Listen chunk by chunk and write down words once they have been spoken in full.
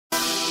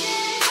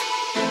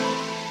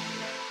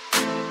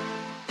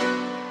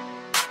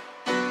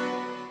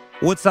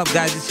What's up,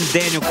 guys? This is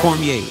Daniel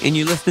Cormier, and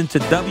you're listening to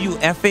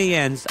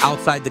WFAN's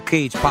Outside the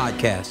Cage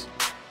podcast.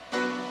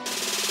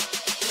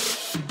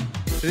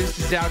 This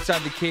is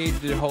Outside the Cage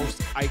with your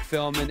hosts Ike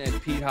Feldman and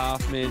Pete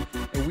Hoffman,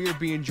 and we are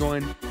being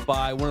joined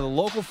by one of the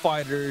local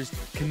fighters,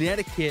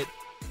 Connecticut.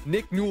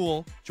 Nick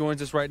Newell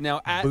joins us right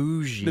now at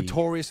Bougie.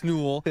 Notorious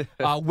Newell.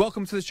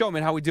 Welcome to the show,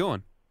 man. How we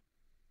doing?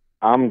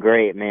 I'm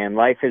great, man.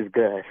 Life is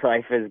good.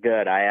 Life is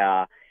good.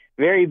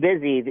 Very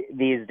busy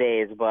these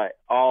days, but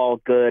all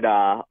good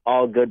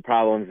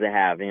problems to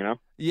have, you know?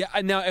 Yeah,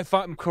 now, if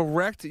I'm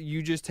correct,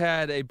 you just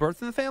had a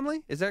birth in the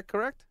family? Is that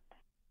correct?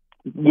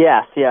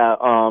 Yes, yeah.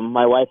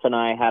 My wife and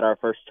I had our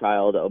first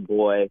child, a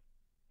boy.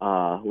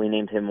 We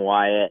named him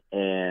Wyatt,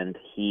 and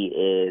he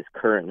is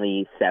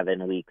currently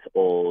 7 weeks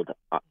old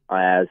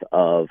as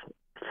of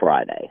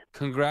Friday.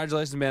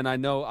 Congratulations, man. I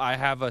know I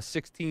have a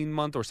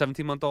 16-month or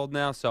 17-month-old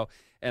now, so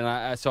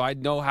I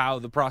know how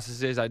the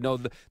process is. I know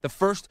the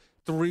first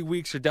 3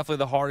 weeks are definitely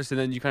the hardest, and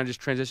then you kind of just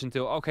transition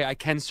to, okay, I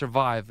can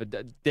survive a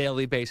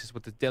daily basis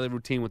with the daily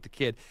routine with the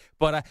kid.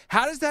 But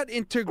how does that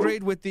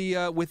integrate with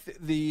your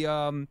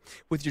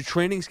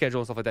training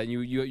schedule and stuff like that?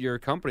 Your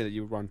company that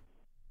you run.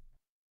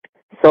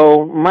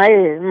 So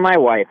my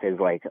wife is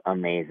like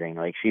amazing.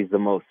 Like, she's the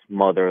most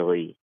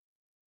motherly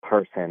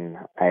person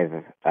I've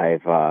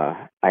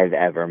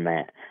ever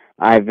met.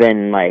 I've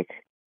been like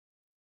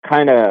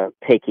kind of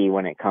picky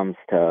when it comes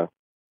to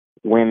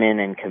women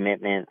and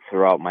commitment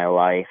throughout my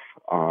life.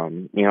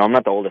 I'm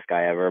not the oldest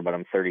guy ever, but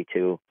I'm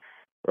 32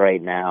 right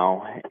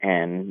now,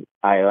 and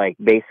I like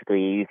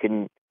basically you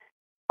can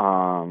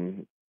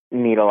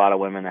meet a lot of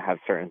women that have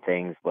certain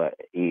things, but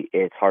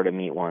it's hard to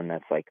meet one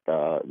that's like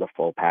the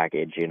full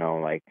package,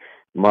 like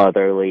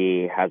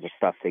motherly, has her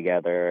stuff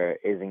together,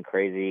 isn't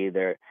crazy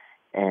there,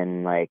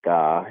 and like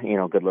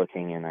good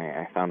looking, and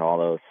I found all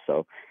those.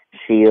 So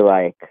she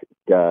like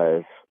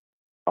does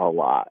a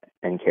lot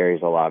and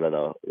carries a lot of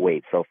the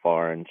weight so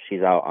far, and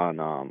she's out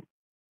on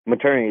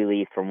maternity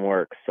leave from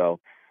work, so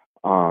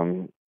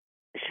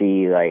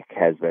she like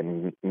has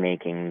been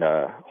making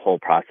the whole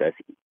process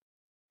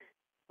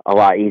a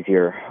lot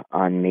easier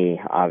on me,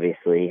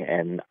 obviously,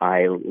 and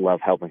I love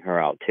helping her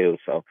out too.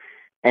 So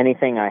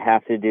anything I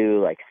have to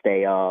do, like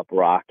stay up,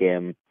 rock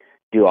him,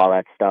 do all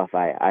that stuff,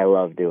 I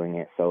love doing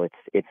it. So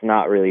it's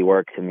not really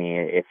work to me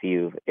if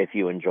you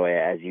enjoy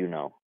it, as you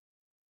know.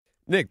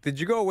 Nick, did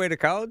you go away to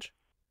college?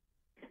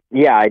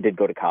 Yeah, I did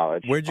go to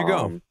college. Where'd you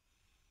go?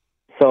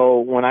 So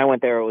when I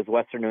went there, it was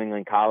Western New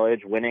England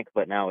College, Winnick,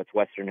 but now it's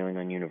Western New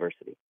England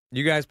University.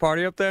 You guys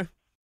party up there?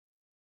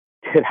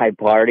 Did I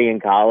party in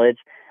college?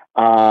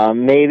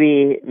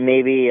 Maybe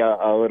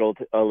a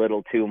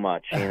little too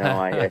much.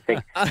 I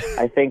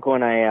think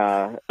when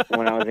I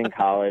was in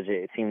college,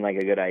 it seemed like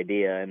a good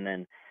idea, and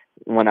then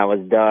when I was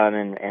done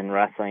and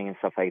wrestling and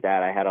stuff like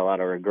that, I had a lot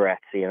of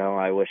regrets.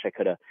 I wish I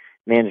could have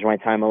managed my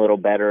time a little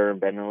better,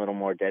 been a little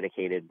more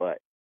dedicated, but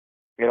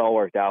it all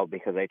worked out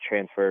because I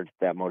transferred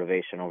that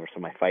motivation over to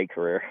my fight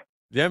career.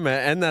 Yeah,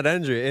 man, and that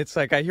injury. It's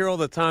like I hear all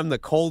the time the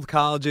cold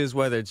colleges,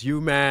 whether it's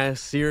UMass,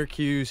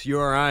 Syracuse,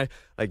 URI,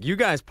 like you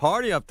guys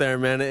party up there,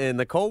 man, in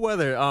the cold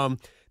weather.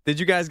 Did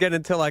you guys get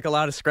into like a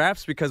lot of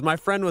scraps? Because my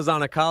friend was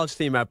on a college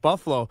team at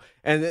Buffalo,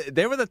 and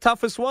they were the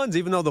toughest ones,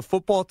 even though the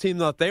football team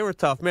thought they were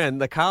tough. Man,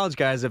 the college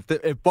guys, if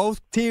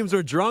both teams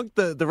were drunk,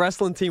 the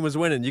wrestling team was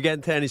winning. You get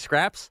into any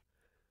scraps?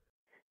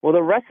 Well,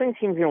 the wrestling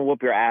team's going to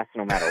whoop your ass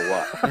no matter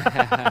what.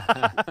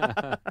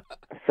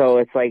 So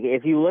it's like,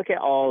 if you look at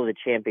all the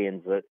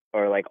champions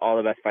or like all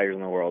the best fighters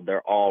in the world,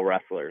 they're all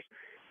wrestlers,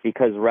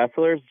 because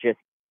wrestlers just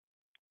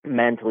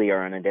mentally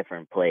are in a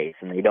different place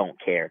and they don't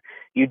care.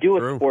 You do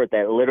a sport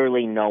that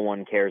literally no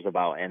one cares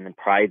about and then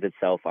prides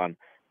itself on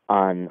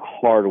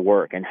hard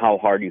work and how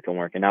hard you can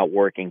work and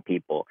outworking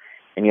people.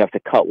 And you have to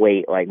cut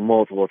weight like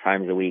multiple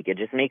times a week. It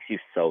just makes you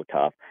so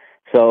tough.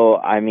 So,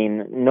 I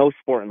mean, no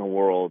sport in the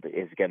world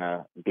is going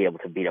to be able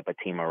to beat up a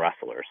team of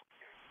wrestlers.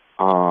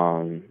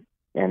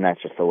 And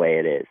that's just the way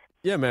it is.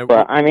 Yeah, man.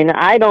 But, I mean,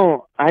 I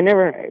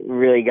never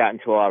really got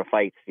into a lot of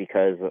fights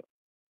because,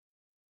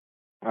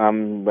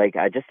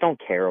 I just don't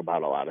care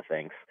about a lot of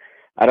things.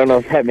 I don't know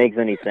if that makes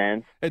any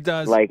sense. It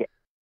does. Like,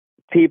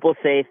 people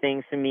say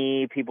things to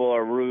me, people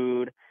are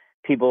rude,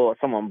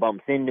 someone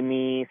bumps into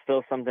me,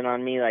 spills something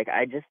on me, like,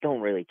 I just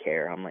don't really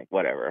care. I'm like,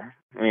 whatever,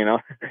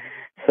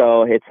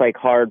 So it's, like,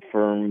 hard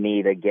for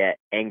me to get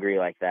angry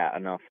like that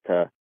enough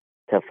to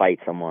fight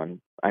someone.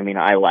 I mean,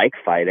 I like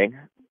fighting.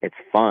 It's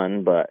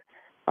fun, but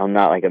I'm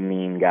not, like, a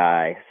mean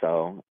guy.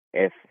 So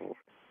if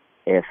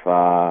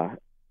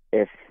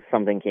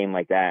something came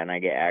like that and I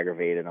get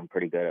aggravated, I'm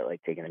pretty good at,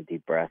 like, taking a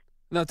deep breath.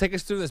 Now, take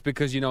us through this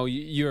because,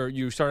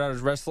 you start out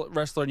as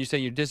wrestler and you say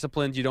you're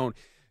disciplined. You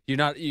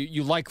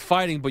like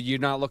fighting, but you're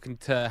not looking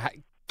to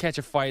catch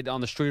a fight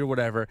on the street or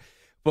whatever.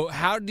 But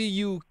how do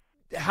you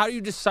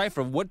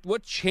decipher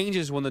what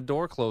changes when the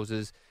door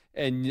closes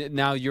and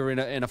now you're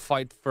in a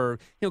fight for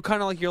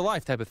kind of like your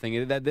life type of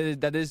thing? That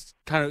is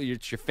kind of,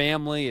 it's your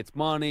family, it's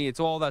money, it's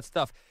all that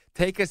stuff.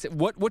 Take us,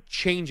 what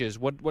changes,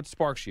 what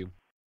sparks you?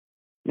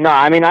 No,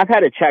 I mean, I've had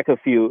to check a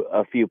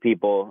few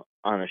people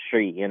on the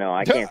street. You know,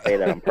 I can't say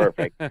that I'm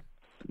perfect,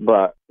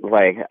 but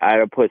like I had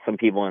to put some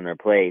people in their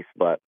place.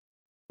 But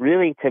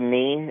really, to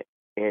me,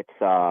 it's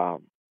I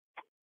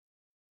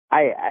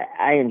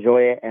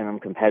enjoy it, and I'm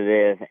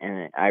competitive,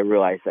 and I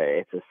realize that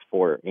it's a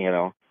sport. You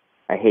know,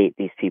 I hate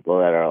these people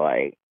that are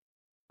like,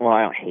 well,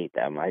 I don't hate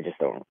them. I just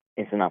don't.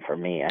 It's not for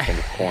me. I think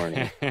it's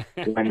corny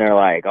when they're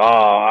like, "Oh,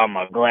 I'm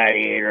a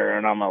gladiator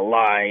and I'm a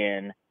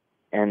lion,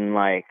 and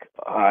like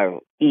I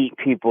eat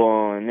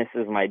people and this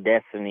is my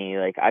destiny."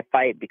 Like I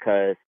fight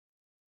because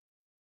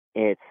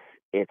it's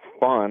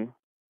fun,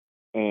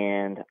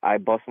 and I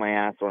bust my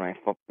ass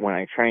when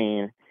I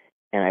train,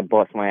 and I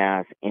bust my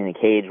ass in the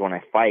cage when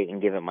I fight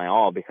and give it my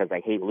all because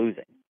I hate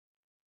losing.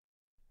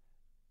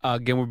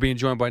 Again, we're being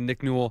joined by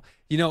Nick Newell.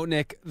 You know,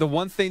 Nick, the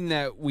one thing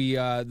that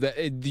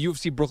the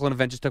UFC Brooklyn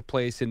event just took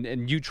place,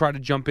 and you tried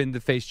to jump in to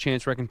face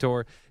Chance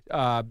Recontor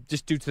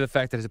just due to the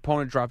fact that his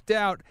opponent dropped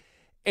out,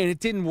 and it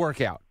didn't work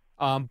out.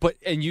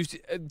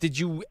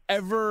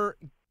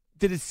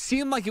 Did it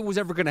seem like it was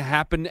ever going to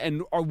happen,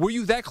 and were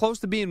you that close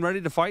to being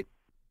ready to fight?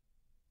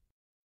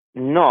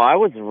 No, I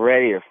was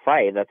ready to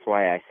fight. That's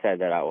why I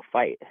said that I will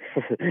fight.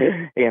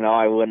 You know,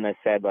 I wouldn't have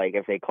said, like,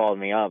 if they called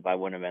me up, I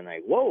wouldn't have been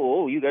like,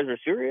 whoa, you guys are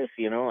serious?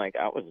 You know, like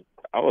I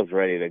was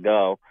ready to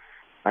go.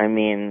 I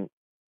mean,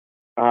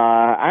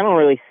 I don't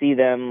really see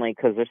them, like,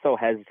 because they're so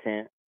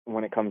hesitant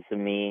when it comes to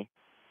me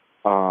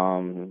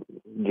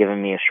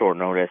giving me a short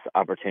notice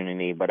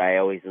opportunity, but I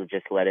always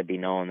just let it be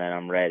known that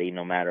I'm ready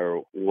no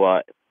matter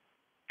what.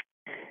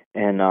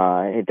 And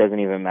it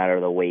doesn't even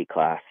matter the weight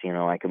class. You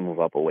know, I can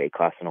move up a weight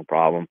class, no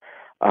problem.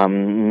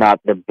 I'm not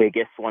the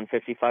biggest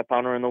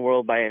 155-pounder in the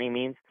world by any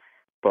means,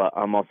 but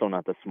I'm also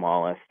not the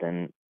smallest.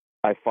 And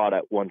I fought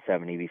at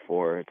 170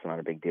 before. It's not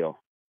a big deal.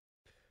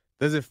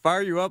 Does it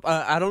fire you up?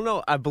 I don't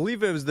know. I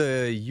believe it was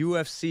the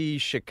UFC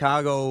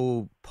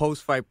Chicago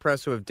post-fight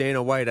presser with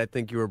Dana White. I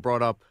think you were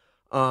brought up.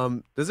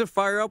 Does it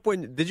fire up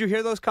did you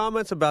hear those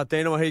comments about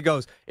Dana White? He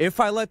goes,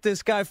 if I let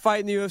this guy fight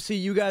in the UFC,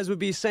 you guys would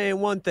be saying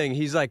one thing.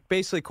 He's like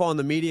basically calling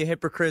the media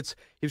hypocrites.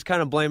 He was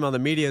kind of blaming on the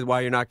media why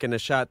you're not getting a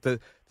shot. Does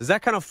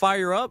that kind of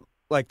fire up,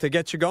 like to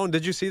get you going?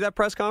 Did you see that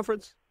press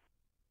conference?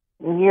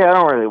 Yeah, I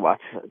don't really watch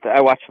it.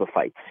 I watch the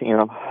fights, you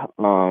know,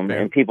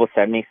 and people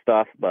send me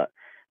stuff, but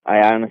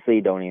I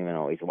honestly don't even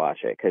always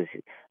watch it because,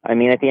 I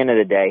mean, at the end of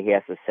the day, he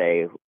has to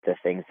say the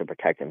things to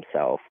protect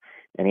himself.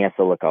 And he has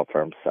to look out for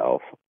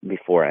himself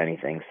before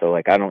anything. So,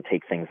 like, I don't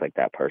take things like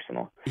that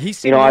personal. He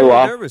seemed really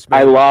nervous,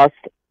 man. I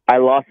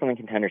lost in the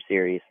Contender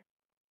Series.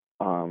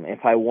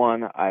 If I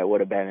won, I would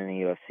have been in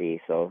the UFC.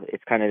 So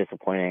it's kind of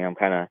disappointing. I'm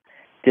kind of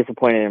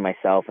disappointed in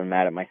myself and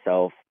mad at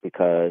myself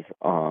because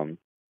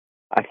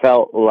I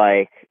felt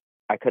like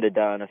I could have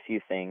done a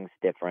few things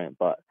different.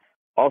 But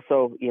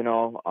also, you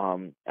know,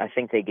 I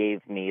think they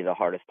gave me the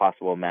hardest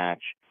possible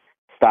match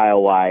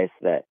style-wise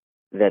that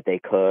they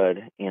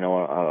could, you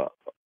know,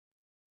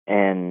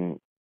 and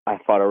I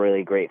fought a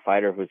really great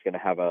fighter who's going to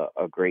have a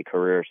great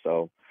career.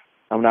 So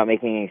I'm not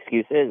making any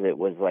excuses. It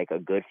was like a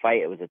good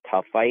fight. It was a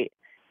tough fight.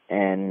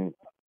 And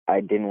I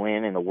didn't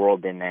win and the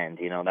world didn't end.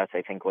 You know, that's,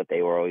 I think, what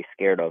they were always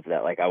scared of,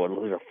 that, like, I would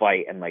lose a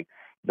fight and, like,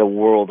 the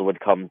world would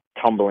come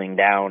tumbling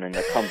down and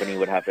the company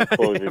would have to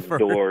close its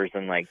doors.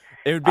 And, like,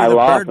 it would be I the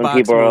lost Bird and Box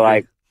people movie. were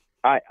like,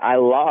 I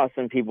lost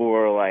and people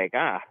were like,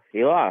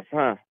 he lost,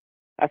 huh?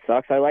 That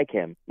sucks. I like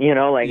him. You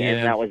know, like,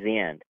 and that was the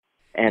end.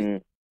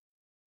 And,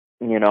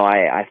 you know,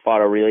 I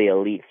fought a really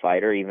elite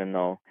fighter, even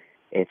though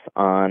it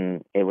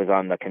was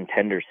on the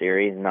Contender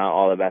Series. Not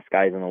all the best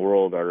guys in the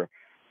world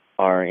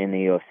are in the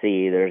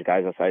UFC. There's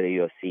guys outside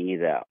the UFC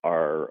that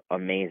are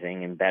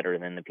amazing and better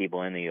than the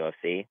people in the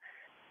UFC.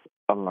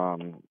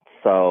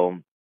 So,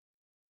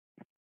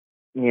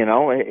 you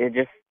know, it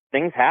just,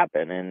 things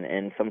happen,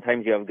 and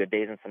sometimes you have good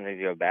days and sometimes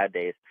you have bad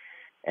days.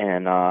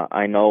 And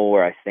I know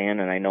where I stand,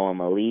 and I know I'm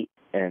elite,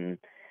 and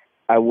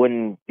I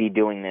wouldn't be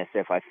doing this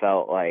if I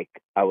felt like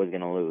I was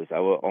going to lose. I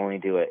would only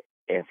do it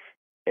if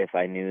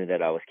I knew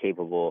that I was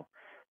capable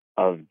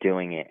of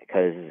doing it,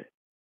 because,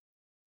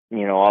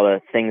 you know, all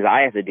the things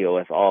I have to deal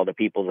with, all the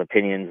people's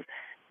opinions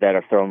that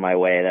are thrown my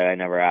way that I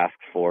never asked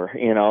for,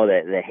 you know,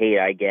 the hate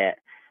I get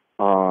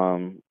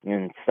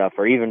and stuff,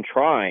 or even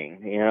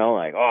trying, you know,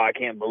 like, oh, I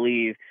can't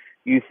believe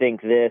you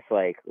think this,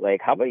 like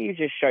how about you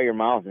just shut your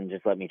mouth and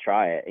just let me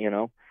try it, you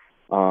know?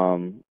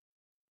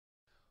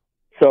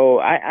 So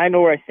I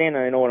know where I stand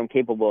and I know what I'm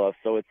capable of.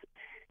 So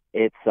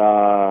it's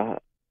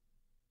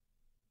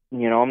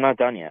you know, I'm not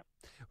done yet.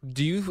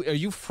 Are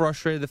you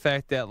frustrated the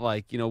fact that,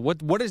 like, you know,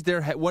 what is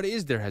their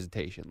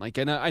hesitation? Like,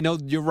 and I know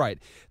you're right.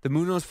 The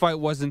Munoz fight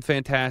wasn't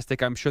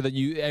fantastic. I'm sure that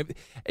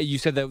you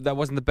said that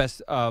wasn't the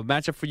best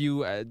matchup for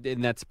you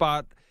in that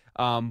spot.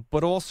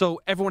 But also,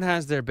 everyone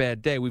has their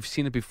bad day. We've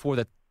seen it before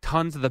that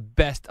tons of the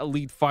best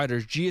elite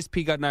fighters.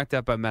 GSP got knocked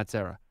out by Matt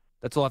Serra.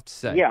 That's all I have to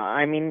say. Yeah,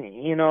 I mean,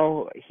 you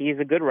know, he's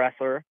a good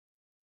wrestler,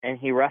 and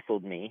he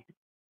wrestled me,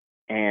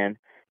 and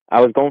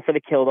I was going for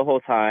the kill the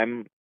whole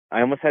time. I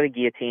almost had a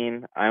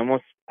guillotine.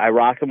 I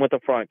rocked him with a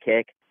front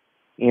kick.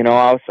 You know,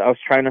 I was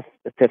trying to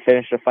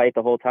finish the fight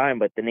the whole time,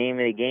 but the name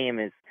of the game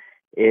is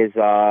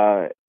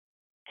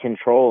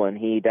control, and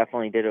he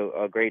definitely did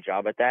a great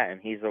job at that.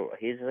 And he's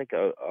like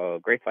a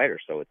great fighter.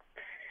 So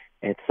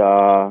it's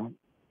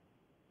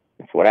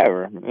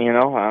whatever,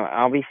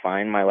 I'll be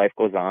fine. My life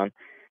goes on.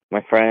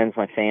 My friends,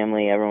 my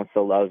family, everyone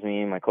still loves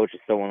me. My coaches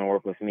still want to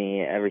work with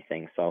me,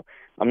 everything. So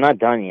I'm not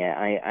done yet.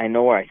 I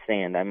know where I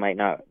stand. I might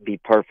not be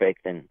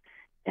perfect and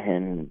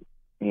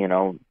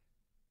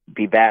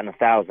be batting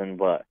 1,000,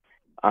 but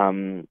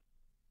I'm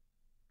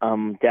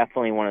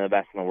definitely one of the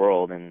best in the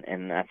world,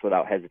 and that's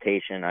without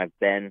hesitation. I'm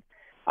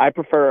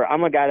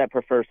a guy that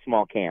prefers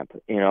small camp.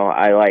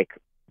 I like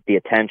the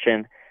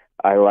attention.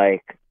 I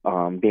like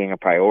being a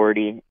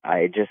priority.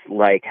 I just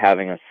like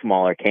having a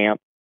smaller camp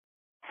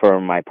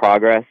for my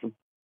progress.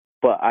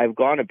 But I've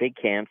gone to big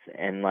camps,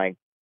 and like,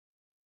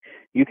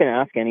 you can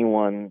ask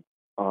anyone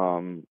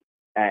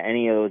at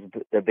any of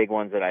the big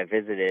ones that I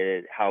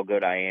visited how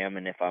good I am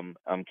and if I'm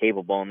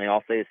capable, and they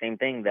all say the same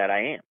thing, that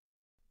I am.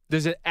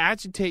 Does it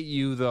agitate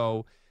you,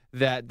 though,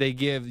 that they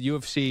give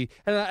UFC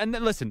and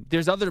then listen,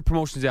 there's other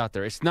promotions out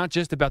there. It's not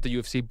just about the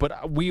UFC,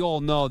 but we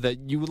all know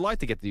that you would like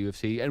to get to the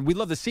UFC, and we'd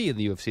love to see you in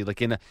the UFC, like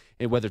in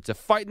whether it's a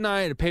fight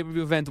night, a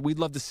pay-per-view event. We'd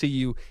love to see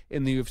you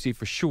in the UFC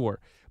for sure.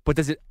 But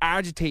does it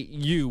agitate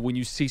you when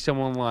you see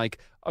someone like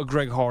a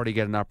Greg Hardy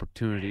get an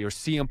opportunity, or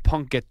CM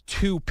Punk get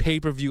 2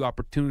 pay-per-view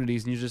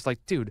opportunities, and you're just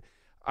like, dude,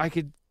 I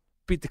could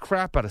beat the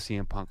crap out of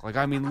CM Punk. Like,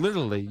 I mean,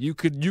 literally, you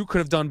could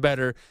have done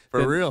better.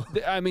 For real.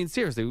 I mean,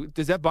 seriously,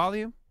 does that bother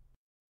you?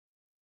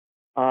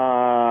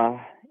 I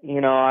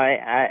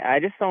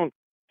just don't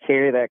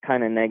carry that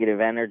kind of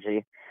negative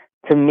energy.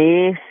 To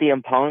me,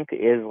 CM Punk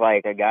is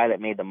like a guy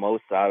that made the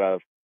most out of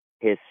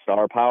his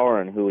star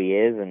power and who he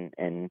is,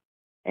 and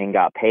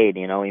got paid.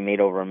 He made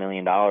over $1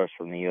 million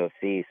from the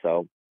UFC.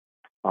 So,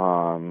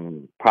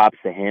 props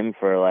to him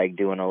for like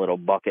doing a little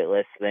bucket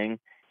list thing.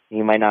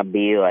 He might not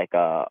be like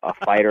a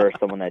fighter or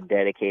someone that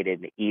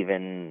dedicated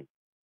even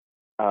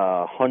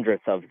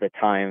hundredths of the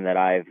time that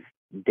I've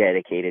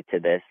dedicated to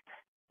this,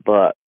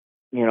 but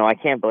I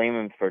can't blame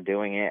him for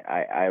doing it.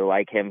 I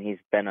like him. He's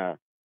been a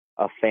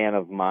fan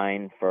of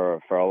mine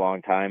for a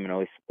long time and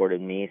always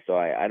supported me, so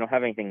I don't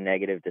have anything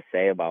negative to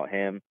say about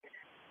him.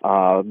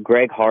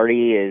 Greg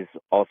Hardy is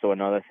also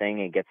another thing.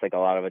 It gets like a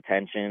lot of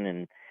attention,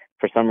 and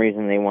for some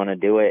reason they want to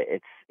do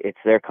it. It's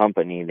their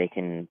company. They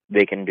can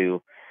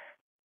do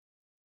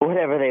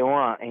whatever they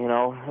want,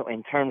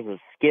 in terms of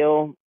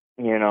skill.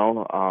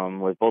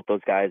 With both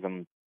those guys,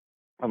 I'm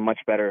much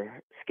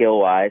better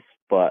skill-wise,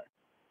 but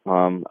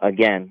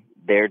again,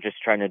 they're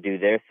just trying to do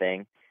their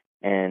thing,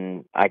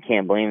 and I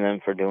can't blame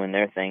them for doing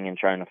their thing and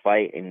trying to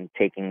fight and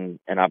taking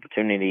an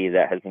opportunity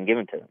that has been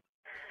given to them.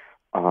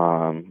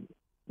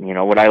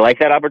 Would I like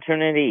that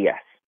opportunity?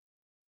 Yes.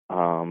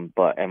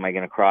 But am I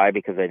going to cry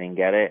because I didn't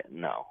get it?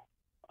 No.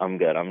 I'm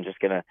good. I'm just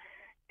going to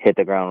hit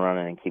the ground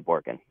running and keep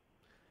working.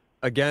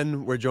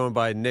 Again, we're joined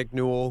by Nick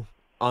Newell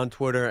on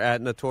Twitter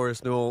at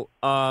Notorious Newell.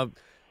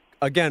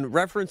 Again,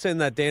 referencing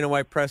that Dana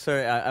White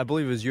presser, I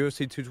believe it was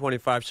UFC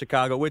 225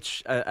 Chicago,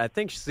 which I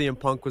think CM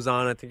Punk was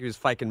on. I think he was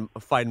fighting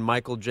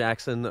Michael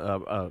Jackson,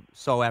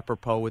 so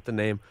apropos with the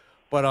name.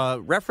 But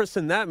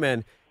referencing that,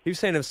 man, he was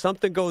saying if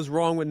something goes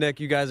wrong with Nick,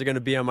 you guys are going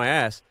to be on my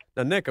ass.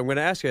 Now, Nick, I'm going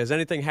to ask you, has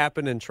anything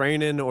happened in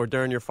training or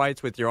during your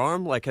fights with your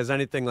arm? Like, has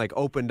anything, like,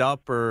 opened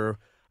up? Or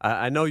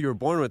I know you were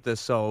born with this,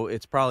 so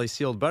it's probably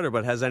sealed better,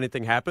 but has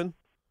anything happened?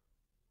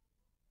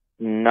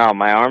 No,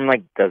 my arm,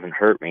 like, doesn't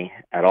hurt me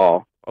at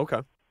all.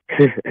 Okay.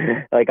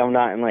 Like, I'm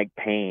not in, like,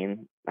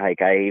 pain. Like,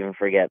 I even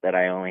forget that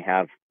I only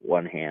have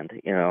one hand.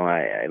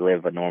 I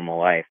live a normal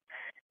life.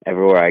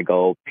 Everywhere I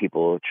go,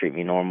 people treat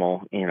me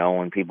normal.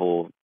 When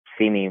people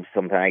see me,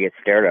 sometimes I get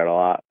stared at a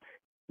lot.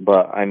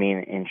 But, I mean,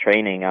 in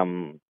training,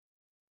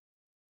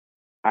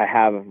 I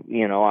have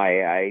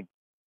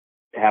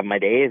my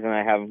days, and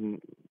I have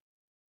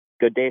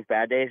good days,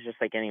 bad days,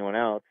 just like anyone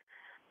else.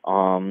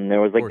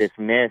 There was like this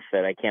myth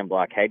that I can't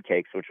block head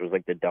kicks, which was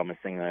like the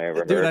dumbest thing that I ever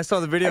heard. Dude, I saw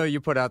the video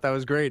you put out. That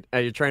was great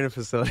at your training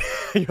facility.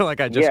 You're like,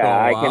 I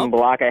can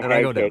block a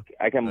head kick.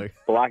 I can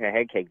block a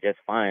head kick just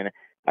fine.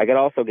 I could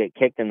also get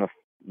kicked in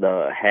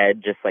the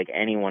head, just like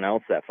anyone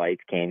else that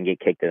fights can get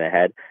kicked in the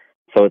head.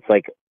 So it's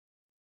like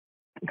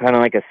kind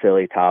of like a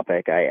silly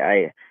topic.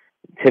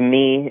 To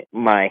me,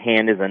 my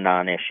hand is a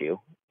non-issue.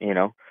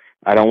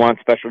 I don't want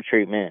special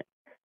treatment.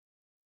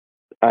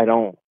 I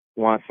don't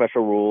want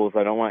special rules.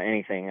 I don't want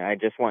anything. I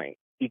just want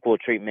equal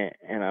treatment,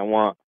 and I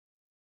want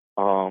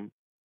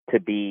to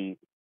be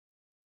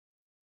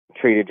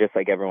treated just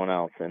like everyone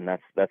else, and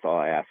that's all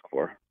I ask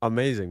for.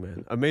 Amazing,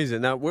 man.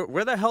 Amazing. Now,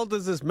 where the hell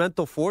does this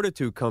mental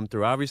fortitude come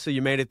through? Obviously,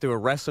 you made it through a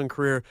wrestling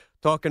career.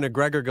 Talking to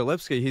Gregor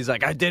Galipsky, he's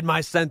like, I did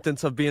my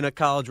sentence of being a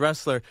college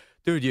wrestler.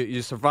 Dude,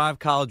 you survived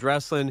college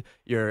wrestling.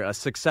 You're a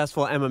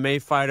successful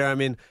MMA fighter. I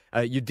mean,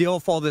 you deal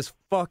with all this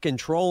fucking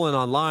trolling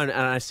online,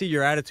 and I see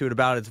your attitude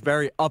about it. It's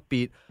very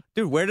upbeat.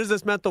 Dude, where does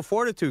this mental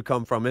fortitude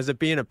come from? Is it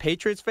being a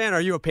Patriots fan? Are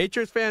you a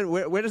Patriots fan?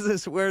 Where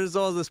does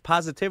all this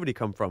positivity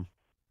come from?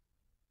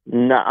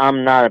 No,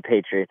 I'm not a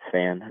Patriots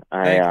fan.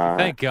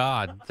 Thank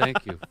God.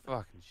 Thank you.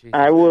 Fucking Jesus.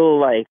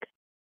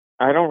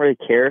 I don't really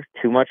care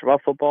too much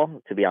about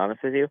football, to be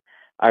honest with you.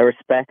 I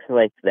respect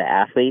like the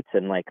athletes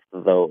and like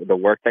the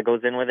work that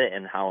goes in with it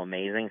and how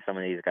amazing some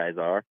of these guys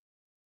are.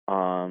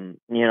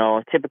 You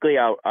know, typically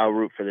I'll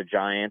root for the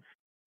Giants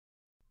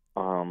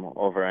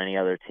over any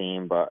other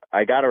team, but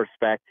I gotta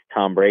respect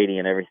Tom Brady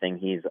and everything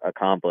he's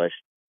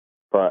accomplished.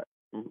 But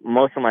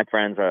most of my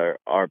friends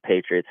are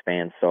Patriots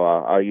fans, so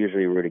I'll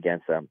usually root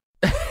against them.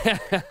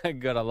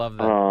 Good, I love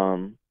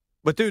that.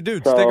 But dude,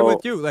 So, sticking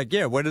with you, like,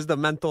 yeah, where does the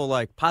mental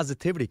like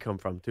positivity come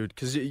from, dude?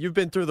 Because you've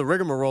been through the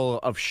rigmarole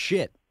of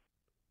shit.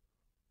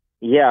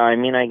 yeah, I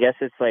mean, I guess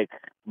it's like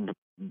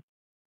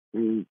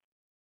been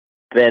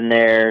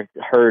there,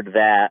 heard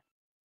that.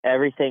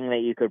 Everything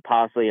that you could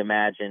possibly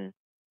imagine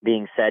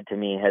being said to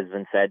me has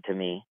been said to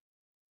me.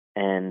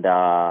 And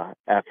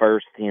at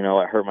first, you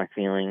know, it hurt my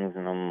feelings,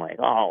 and I'm like,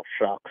 oh,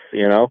 shucks,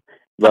 you know?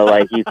 But,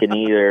 like, you can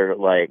either,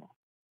 like,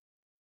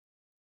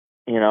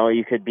 you know,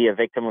 you could be a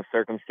victim of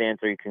circumstance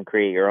or you can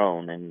create your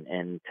own.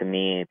 And to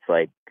me, it's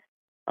like,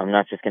 I'm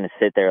not just going to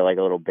sit there like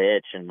a little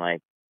bitch and,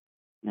 like,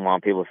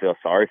 want people to feel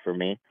sorry for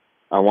me.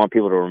 I want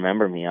people to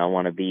remember me. I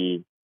want to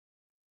be,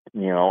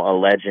 you know, a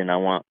legend. I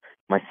want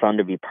my son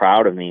to be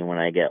proud of me when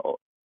I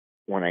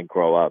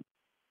grow up.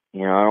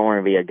 You know, I don't want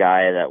to be a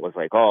guy that was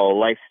like, oh,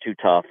 life's too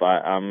tough.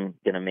 I'm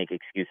going to make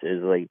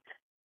excuses. Like,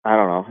 I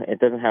don't know. It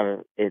doesn't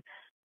have, it's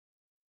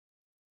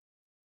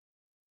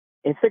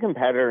the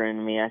competitor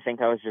in me. I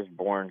think I was just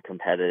born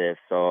competitive.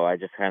 So I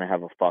just kind of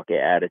have a fuck it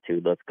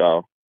attitude. Let's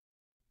go.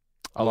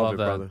 I Love love it,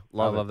 that. brother.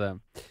 I love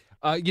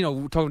that. You know,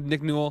 we're talking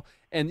Nick Newell,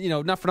 and you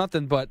know, not for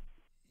nothing, but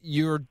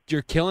you're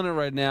killing it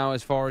right now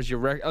as far as your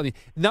record. I mean,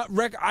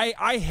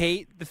 I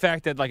hate the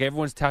fact that like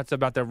everyone's touts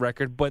about their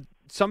record, but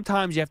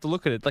sometimes you have to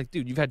look at it. Like,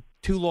 dude, you've had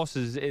 2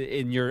 losses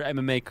in your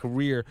MMA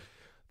career.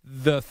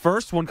 The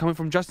first one coming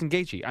from Justin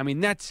Gaethje. I mean,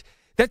 that's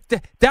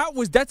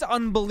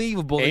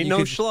unbelievable. Ain't no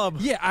schlub.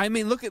 Yeah, I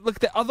mean, look at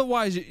that.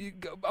 Otherwise,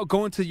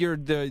 going to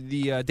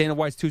the Dana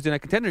White's Tuesday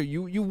Night Contender,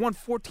 you won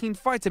 14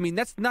 fights. I mean,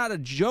 that's not a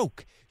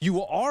joke.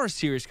 You are a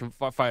serious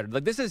fighter.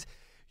 Like, this is,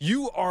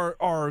 you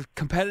are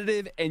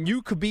competitive, and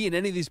you could be in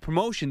any of these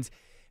promotions.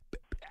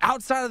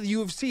 Outside of the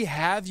UFC,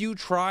 have you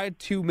tried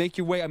to make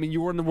your way? I mean,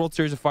 you were in the World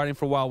Series of Fighting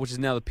for a while, which is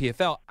now the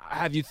PFL.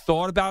 Have you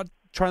thought about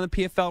trying the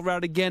PFL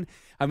route again?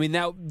 I mean,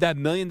 that $1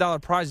 million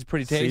prize is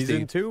pretty tasty.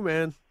 Season 2,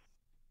 man.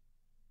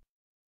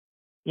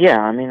 Yeah,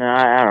 I mean,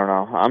 I don't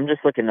know. I'm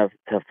just looking to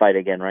fight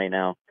again right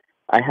now.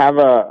 I have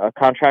a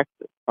contract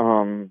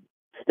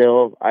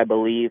still, I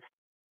believe,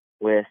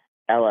 with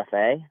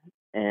LFA,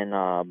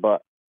 and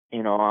but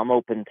you know, I'm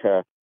open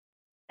to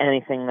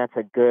anything that's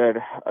a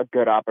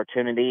good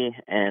opportunity.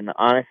 And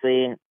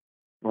honestly,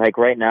 like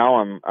right now,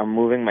 I'm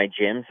moving my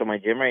gym. So my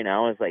gym right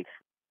now is like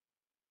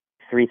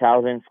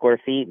 3,000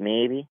 square feet,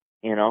 maybe,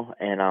 you know,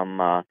 and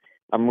I'm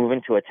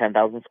moving to a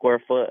 10,000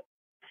 square foot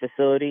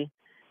facility,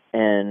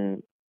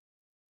 and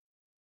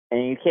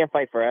you can't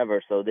fight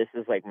forever. So this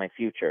is like my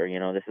future, you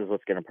know, this is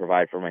what's going to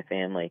provide for my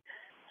family.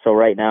 So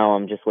right now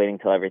I'm just waiting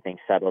till everything's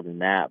settled in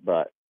that,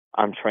 but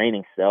I'm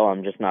training still.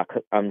 I'm just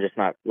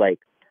not like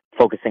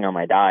focusing on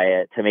my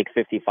diet. To make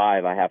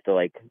 55, I have to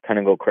like kind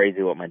of go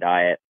crazy with my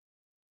diet.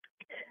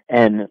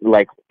 And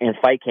like in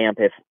fight camp,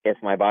 if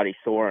my body's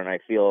sore and I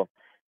feel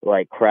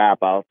like crap,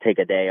 I'll take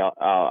a day.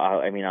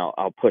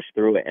 I'll push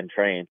through it and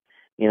train,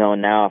 you know.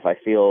 And now if I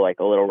feel like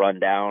a little run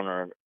down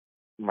or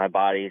my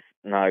body's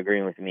not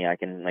agreeing with me, I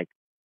can like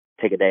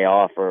take a day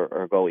off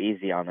or go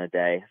easy on the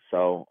day.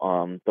 So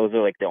those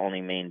are like the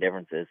only main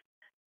differences.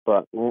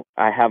 But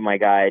I have my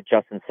guy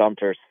Justin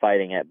Sumter's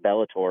fighting at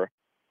Bellator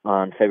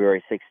on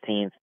February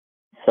 16th.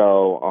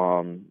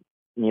 So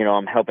you know,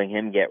 I'm helping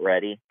him get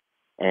ready,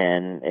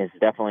 and it's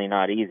definitely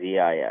not easy.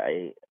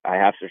 I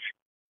have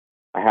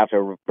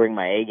to bring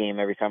my A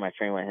game every time I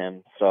train with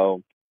him.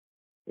 So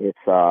it's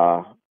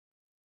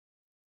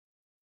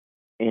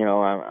you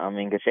know, I'm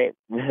in good shape.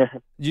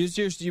 You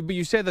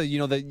said that, you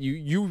know, that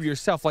you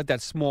yourself like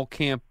that small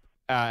camp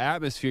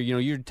atmosphere. You know,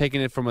 you're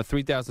taking it from a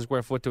 3,000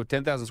 square foot to a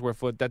 10,000 square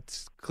foot.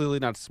 That's clearly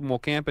not small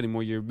camp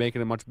anymore. You're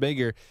making it much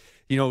bigger.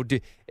 You know,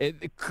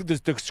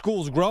 the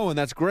school's growing.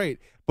 That's great.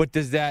 But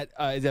does that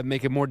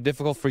make it more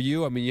difficult for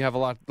you? I mean, you have a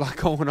lot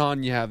going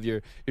on. You have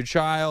your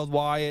child,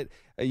 Wyatt.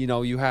 You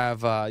know, you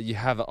have a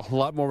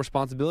lot more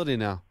responsibility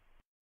now.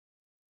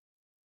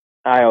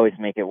 I always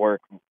make it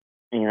work.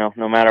 You know,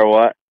 no matter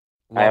what.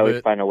 I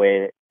always find find a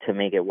way to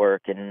make it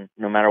work, and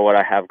no matter what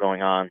I have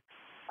going on,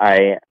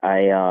 I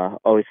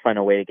always find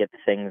a way to get the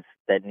things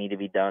that need to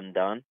be done.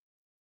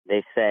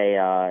 They say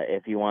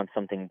if you want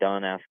something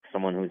done, ask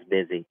someone who's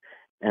busy,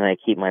 and I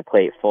keep my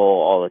plate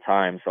full all the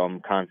time, so I'm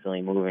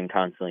constantly moving,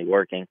 constantly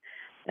working,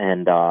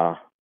 and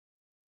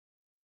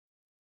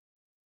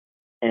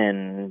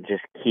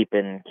just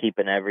keeping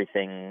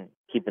everything,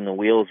 keeping the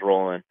wheels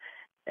rolling,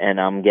 and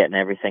I'm getting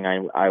everything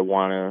I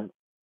want to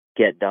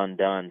get done.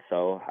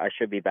 So I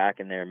should be back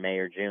in there May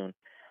or June,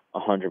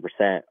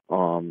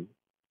 100%.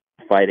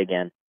 Fight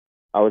again.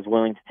 I was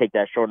willing to take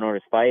that short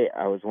notice fight.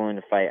 I was willing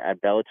to fight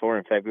at Bellator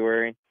in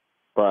February,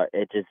 but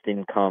it just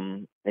didn't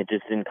come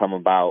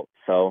about.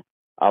 So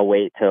I'll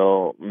wait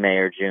till May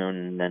or June,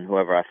 and then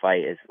whoever I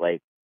fight is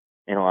like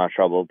in a lot of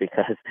trouble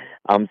because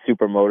I'm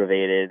super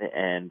motivated,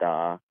 and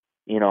I'm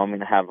going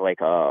to have like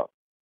the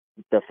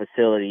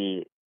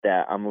facility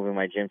that I'm moving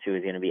my gym to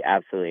is going to be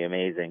absolutely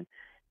amazing.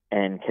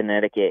 And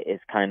Connecticut is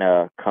kind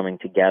of coming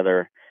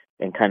together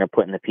and kind of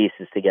putting the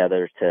pieces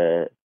together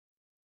to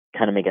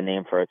kind of make a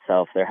name for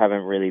itself. There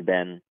haven't really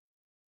been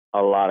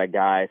a lot of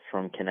guys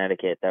from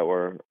Connecticut that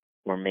were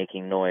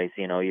making noise.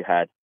 You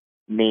had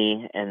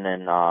me, and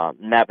then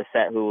Matt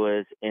Bissett, who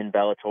was in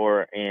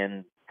Bellator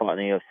and fought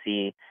in the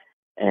UFC,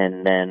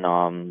 and then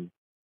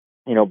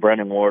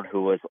Brendan Ward,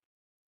 who was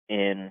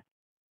in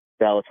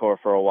Bellator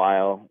for a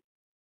while.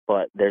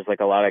 But there's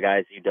like a lot of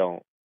guys you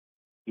don't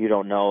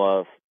know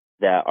of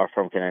that are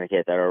from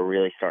Connecticut that are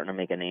really starting to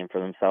make a name for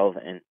themselves,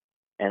 and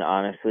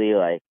honestly,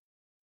 like,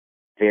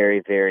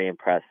 very, very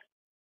impressed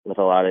with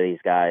a lot of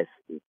these guys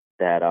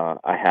that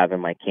I have in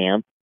my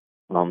camp.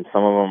 Some of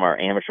them are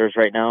amateurs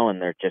right now,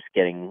 and they're just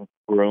getting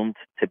groomed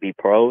to be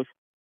pros.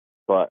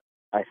 But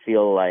I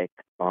feel like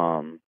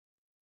I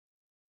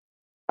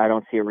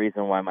don't see a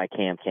reason why my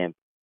camp can't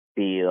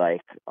be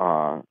like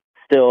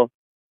still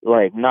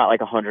like not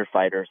like 100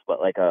 fighters, but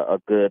like a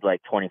good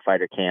like 20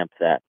 fighter camp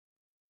that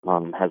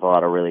has a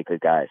lot of really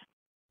good guys.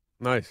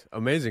 Nice.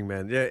 Amazing,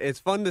 man. Yeah,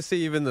 it's fun to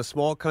see even the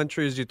small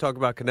countries. You talk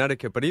about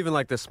Connecticut, but even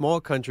like the small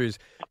countries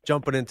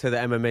jumping into the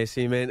MMA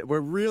scene, man.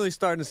 We're really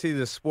starting to see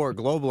this sport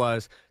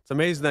globalize. It's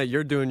amazing that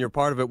you're doing your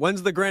part of it.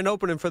 When's the grand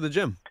opening for the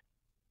gym?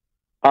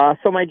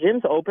 So my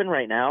gym's open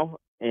right now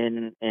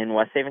in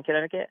West Haven,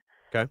 Connecticut.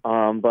 Okay.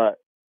 But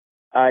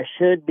I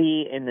should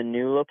be in the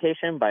new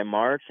location by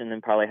March, and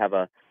then probably have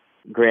a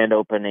grand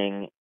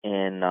opening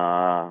in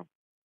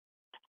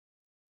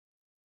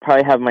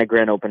probably have my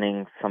grand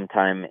opening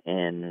sometime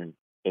in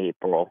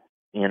April,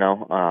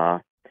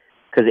 because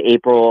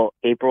April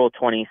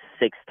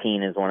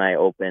 2016 is when I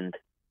opened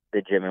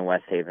the gym in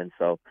West Haven.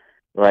 So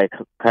like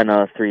kind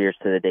of 3 years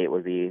to the date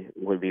would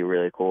be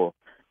really cool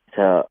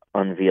to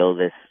unveil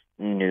this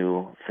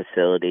new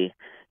facility.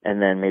 And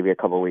then maybe a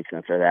couple of weeks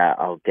after that,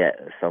 I'll get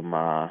some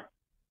of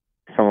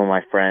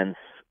my friends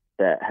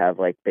that have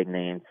like big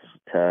names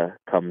to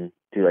come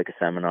do like a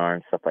seminar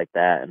and stuff like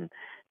that.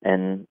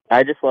 And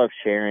I just love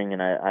sharing,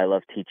 and I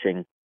love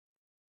teaching,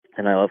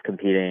 and I love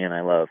competing, and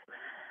I love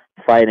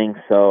fighting.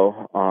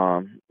 So,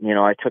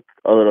 I took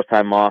a little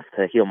time off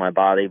to heal my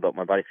body, but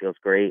my body feels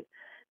great.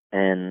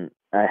 And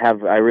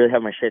I really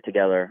have my shit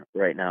together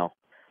right now.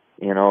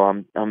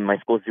 My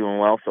school's doing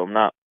well, so I'm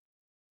not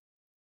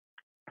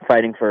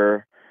fighting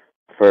for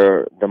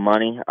the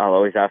money. I'll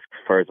always ask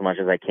for as much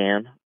as I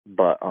can,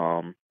 but,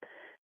 I'm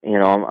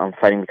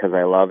fighting because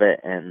I love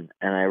it. And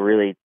I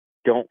really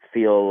don't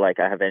feel like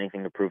I have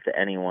anything to prove to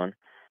anyone.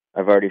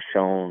 I've already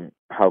shown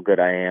how good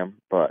I am,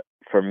 but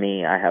for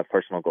me, I have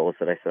personal goals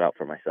that I set out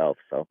for myself.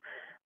 So,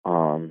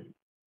 I'm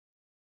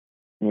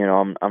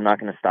not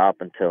going to stop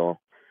until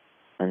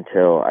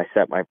I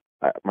set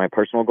my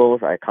personal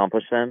goals, I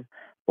accomplish them,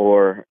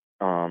 or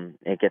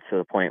it gets to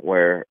the point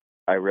where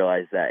I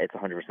realize that it's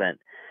 100%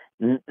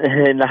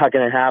 not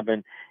going to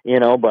happen,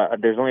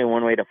 but there's only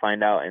one way to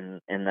find out,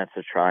 and that's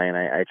to try. And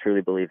I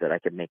truly believe that I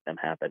could make them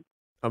happen.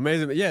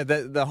 Amazing. Yeah,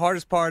 the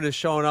hardest part is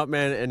showing up,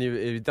 man, and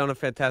you've done a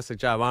fantastic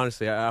job,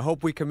 honestly. I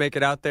hope we can make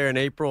it out there in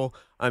April.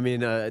 I mean,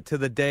 to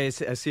the day,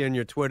 I see on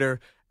your Twitter,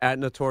 at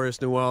Notorious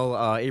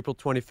Newell, April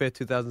 25th,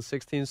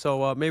 2016.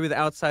 So maybe the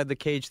Outside the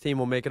Cage team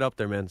will make it up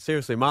there, man.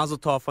 Seriously, mazel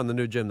tov on the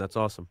new gym. That's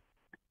awesome.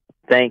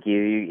 Thank you.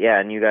 Yeah,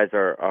 and you guys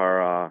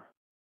are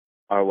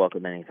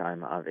welcome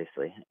anytime,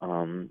 obviously.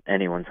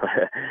 Anyone's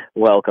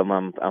welcome.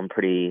 I'm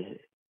pretty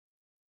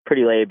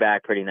laid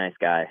back, pretty nice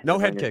guy. No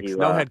head kicks.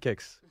 No head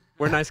kicks.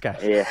 We're nice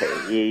guys. Yeah,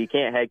 you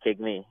can't head kick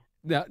me.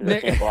 Now,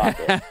 Nick, can't block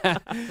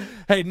it.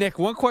 Hey, Nick,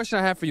 one question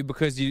I have for you,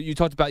 because you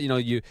talked about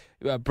you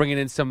bringing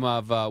in some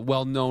of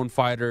well-known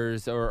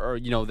fighters or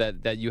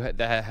that you have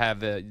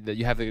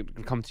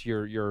come to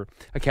your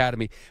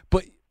academy.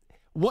 But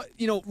what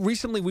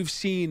recently we've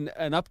seen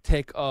an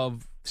uptick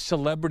of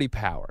celebrity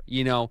power.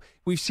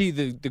 We've seen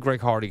the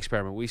Greg Hardy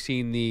experiment. We've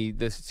seen the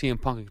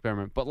CM Punk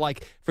experiment. But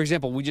like, for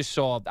example, we just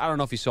saw, I don't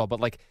know if you saw, but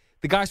like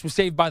the guys from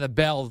Saved by the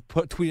Bell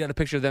tweeted out a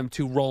picture of them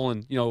two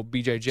rolling,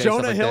 BJJ.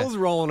 Jonah like Hill's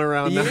rolling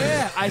around now.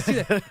 Yeah, I see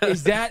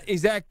that.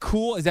 Is that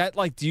cool? Is that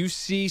like, do you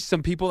see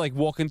some people like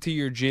walk into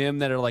your gym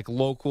that are like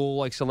local,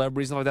 like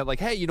celebrities and stuff like that? Like,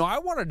 hey, I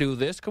want to do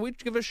this. Can we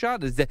give it a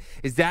shot? Is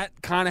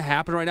that kind of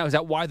happening right now? Is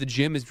that why the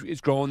gym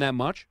is growing that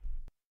much?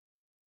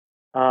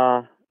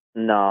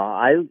 No,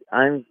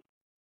 I'm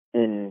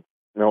in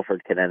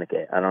Milford,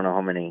 Connecticut. I don't know how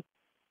many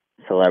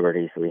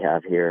celebrities we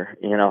have here.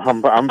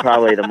 I'm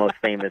probably the most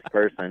famous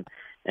person.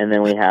 And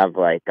then we have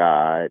like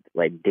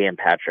Dan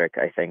Patrick,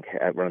 I think,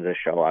 runs a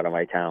show out of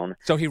my town.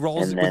 So he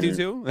rolls with you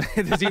too?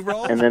 Does he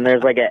roll? And then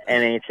there's like an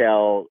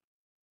NHL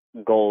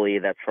goalie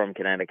that's from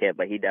Connecticut,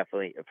 but he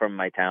definitely from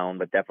my town,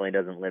 but definitely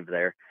doesn't live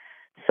there.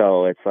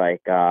 So it's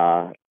like,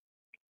 yeah,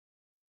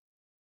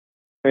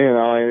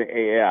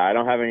 I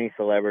don't have any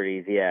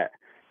celebrities yet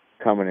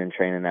coming and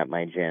training at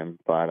my gym,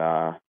 but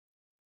I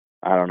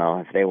don't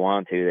know, if they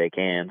want to, they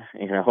can.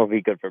 It'll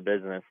be good for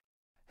business.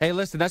 Hey,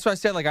 listen, that's what I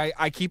said. Like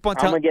I keep on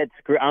I'm telling.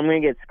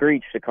 gonna get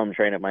Screech to come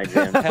train at my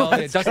gym. Hell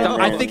yeah, Dustin,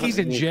 I think he's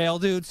in jail,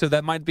 dude. So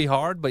that might be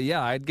hard, but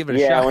yeah, I'd give it a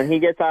shot. Yeah, when he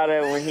gets out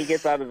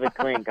of the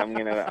clink,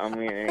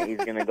 he's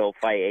gonna go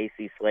fight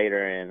AC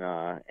Slater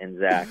and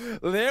Zach.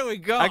 Well, there we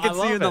go. I can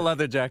see you in the it.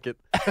 leather jacket.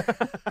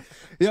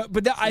 Yeah,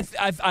 but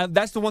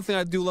that's the one thing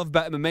I do love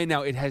about MMA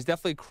now. It has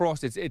definitely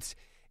crossed.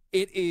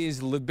 It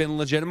is been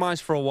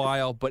legitimized for a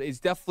while, but it's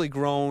definitely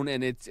grown,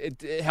 and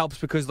it helps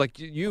because like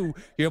you're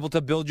able to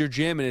build your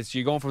gym, and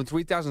you're going from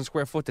 3,000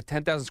 square foot to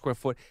 10,000 square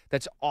foot.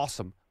 That's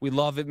awesome. We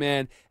love it,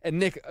 man. And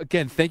Nick,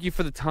 again, thank you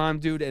for the time,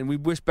 dude, and we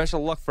wish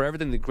special luck for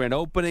everything, the grand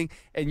opening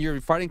and your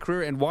fighting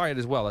career, and Wyatt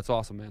as well. That's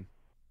awesome, man.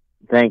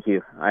 Thank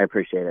you. I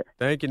appreciate it.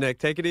 Thank you, Nick.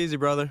 Take it easy,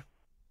 brother.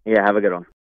 Yeah, have a good one.